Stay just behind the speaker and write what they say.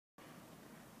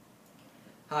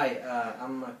Hi,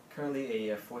 I'm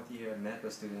currently a fourth-year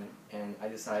medical student, and I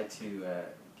decided to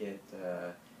get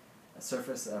a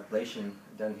surface ablation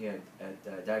done here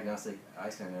at Diagnostic Eye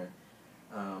Center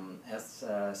as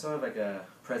sort of like a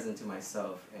present to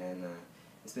myself. And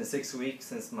it's been 6 weeks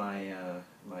since my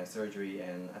surgery,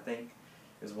 and I think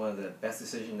it was one of the best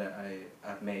decisions that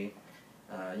I've made.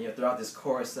 Throughout this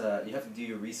course, you have to do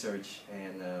your research,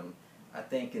 and I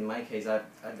think in my case, I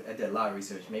did a lot of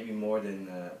research, maybe more than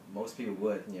most people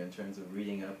would, in terms of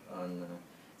reading up on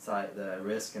the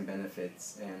risk and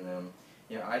benefits. And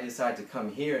I decided to come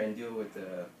here and deal with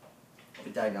the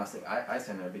Diagnostic Eye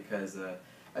Center because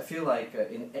I feel like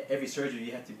in every surgery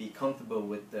you have to be comfortable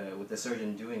with the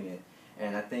surgeon doing it.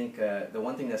 And I think the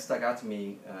one thing that stuck out to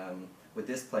me with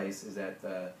this place is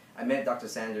that I met Dr.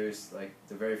 Sanders like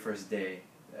the very first day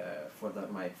for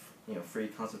my free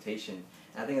consultation.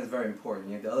 And I think it's very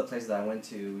important. The other places that I went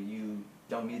to, you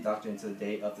don't meet a doctor until the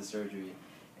day of the surgery,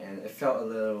 and it felt a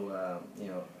little,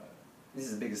 this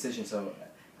is a big decision, so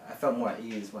I felt more at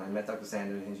ease when I met Dr.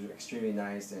 Sanders. He was extremely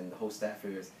nice, and the whole staff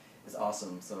here is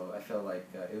awesome. So I felt like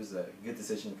it was a good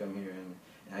decision to come here, and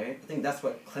I think that's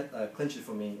what clinched it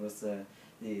for me, was the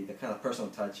kind of personal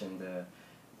touch and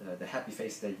the happy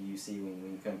face that you see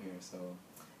when you come here. So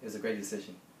it was a great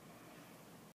decision.